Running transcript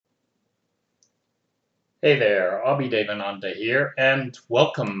Hey there, Abhi Devananda here, and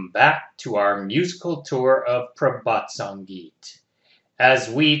welcome back to our musical tour of Prabhat Sangeet. As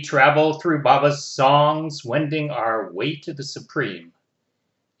we travel through Baba's songs, wending our way to the Supreme,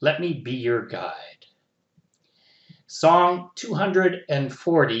 let me be your guide. Song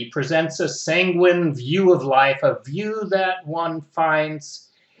 240 presents a sanguine view of life, a view that one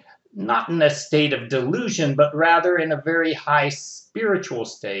finds not in a state of delusion, but rather in a very high spiritual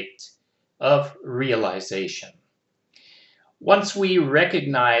state of realization. Once we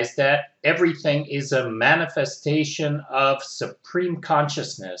recognize that everything is a manifestation of supreme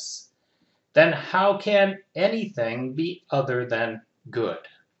consciousness, then how can anything be other than good?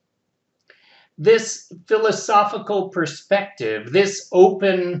 This philosophical perspective, this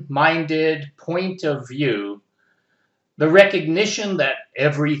open-minded point of view, the recognition that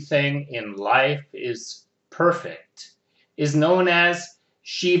everything in life is perfect, is known as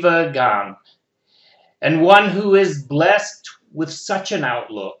Shiva Gyan. And one who is blessed with such an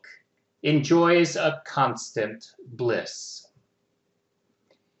outlook enjoys a constant bliss.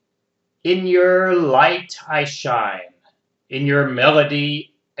 In your light I shine, in your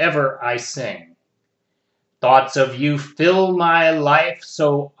melody ever I sing. Thoughts of you fill my life,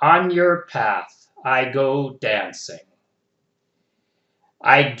 so on your path I go dancing.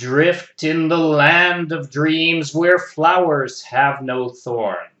 I drift in the land of dreams where flowers have no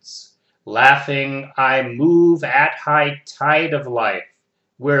thorns. Laughing, I move at high tide of life,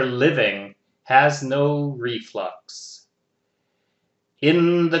 where living has no reflux.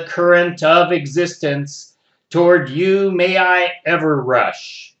 In the current of existence, toward you may I ever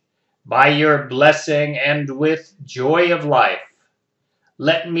rush. By your blessing and with joy of life,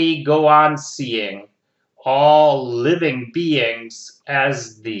 let me go on seeing all living beings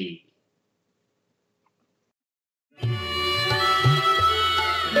as thee.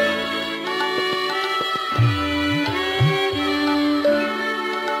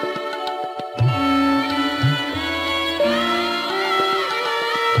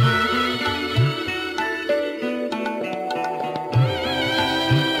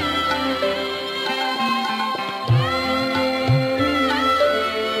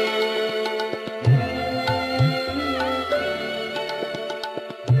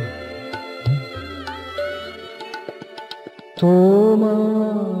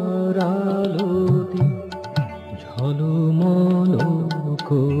 তোমার আলোতে ঝলমল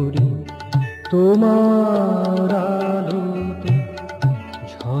করি, তোমার আলোতে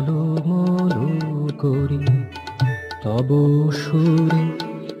ঝলমল করি, তব সুরে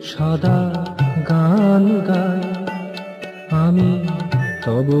সদা গান গাই, আমি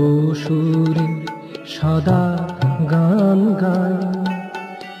তব সুরে সদা গান গাই।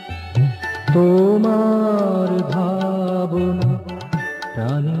 তোমার ভাবনা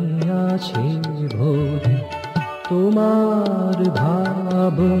প্রাণে আছে ভরে, তোমার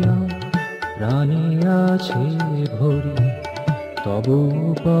ভাবনা প্রাণে আছে ভরে, তব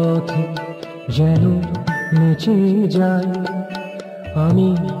পথে যেন নেচে যাই, আমি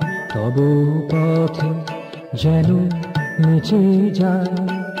তব পথে যেন নেচে যাই।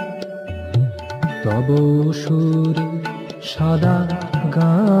 তব সুরে সদা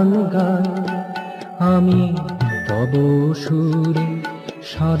গান গাই, আমি তব সুরে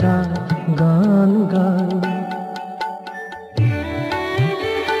সদা গান গাই।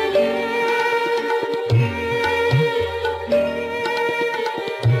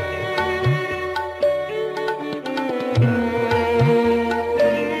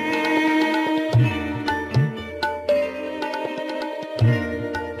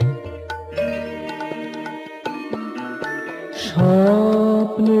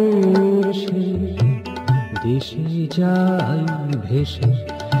 স্বপ্নের শেষ দেশে যাই ভেসে,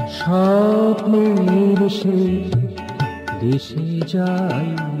 স্বপ্নের শেষ দেশে যাই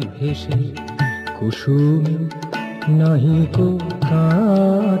ভেসে, কুসুম নাহি কো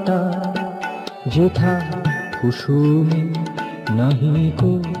কাঁটা, যেথা কুসুমে নাহি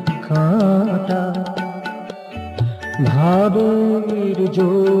কো কাঁটা। ভাবের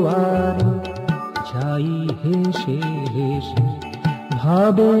জোয়ার যাই হেসে হেসে,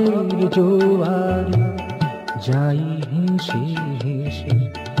 ভাবের জোয়ার যাই হেসে হেসে,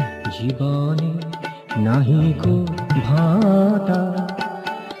 জীবনে নাহি কো ভাটা,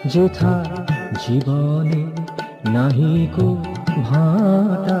 যেথা জীবনে নাহি কো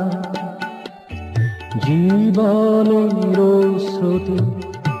ভাটা। জীবনের স্রোতে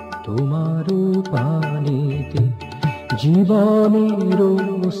তোমার পানেতে, জীবনের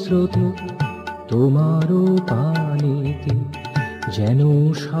স্রোতে তোমার পানেতে, যেন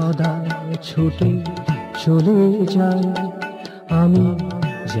সদা ছুটে চলে যাই, আমি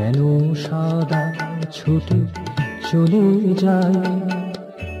যেন সদা ছুটে চলে যায়,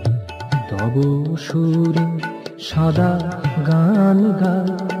 তব সুরে সাদা গান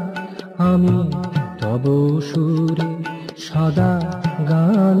গাই, আমি তব সুরে সাদা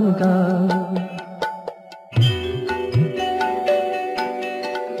গান গাই।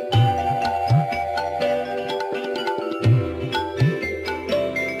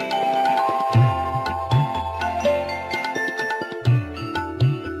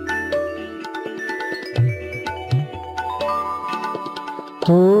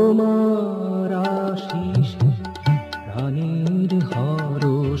 তোমার আশিসে প্রাণীর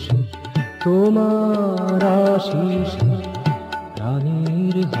হরষে, তোমার আশিসে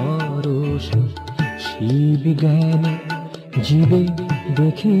প্রাণীর হরষে, শিব জ্ঞানে জীবে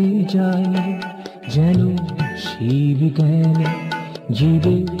দেখে যায়, যেন শিব জ্ঞানে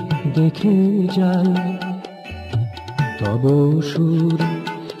জীবে দেখে যায়, তব সুর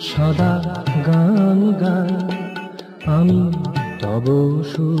সদা গান গাই, আমি তব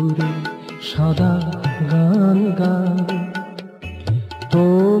সুরে সদা গান গাই।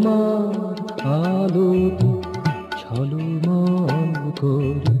 তোমার আলোতে ঝলমল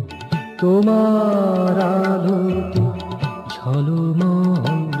করি, তোমার আলোতে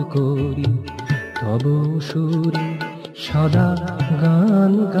ঝলমল করি, তব সুরে সদা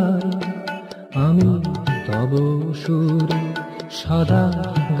গান গাই, আমি তব সুরে সদা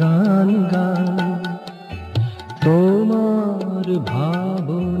গান গাই। তোমার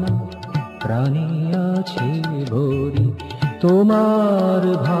ভাবনা প্রাণে আছে ভরি, তোমার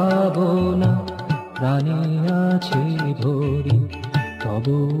ভাবনা প্রাণে আছে ভরি, তব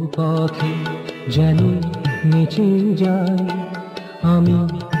পথে যেন নেচে যাই, আমি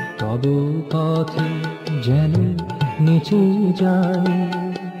তব পথে যেন নেচে যাই,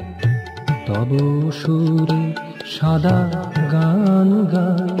 তব সুরে সাদা গান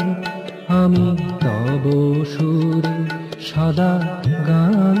গাই, আমি তব সুরে সদা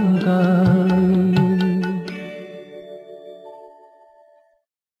গান